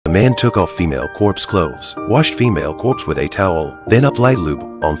man took off female corpse clothes, washed female corpse with a towel, then applied lube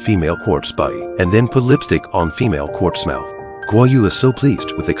on female corpse body, and then put lipstick on female corpse mouth. Laiu is so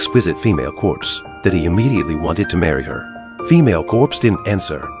pleased with exquisite female corpse that he immediately wanted to marry her. Female corpse didn't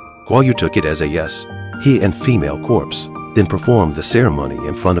answer. Laiu took it as a yes. He and female corpse then performed the ceremony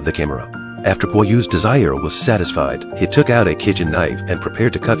in front of the camera. After Laiu's desire was satisfied, he took out a kitchen knife and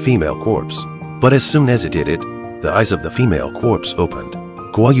prepared to cut female corpse. But as soon as he did it, the eyes of the female corpse opened.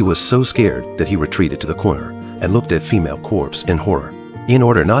 Laiu was so scared that he retreated to the corner and looked at female corpse in horror. In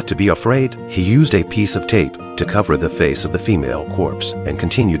order not to be afraid, he used a piece of tape to cover the face of the female corpse and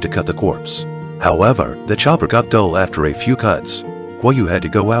continued to cut the corpse. However, the chopper got dull after a few cuts. Laiu had to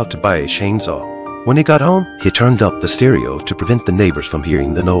go out to buy a chainsaw. When he got home, he turned up the stereo to prevent the neighbors from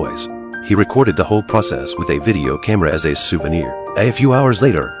hearing the noise. He recorded the whole process with a video camera as a souvenir. A few hours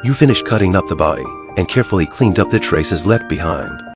later, you finished cutting up the body and carefully cleaned up the traces left behind.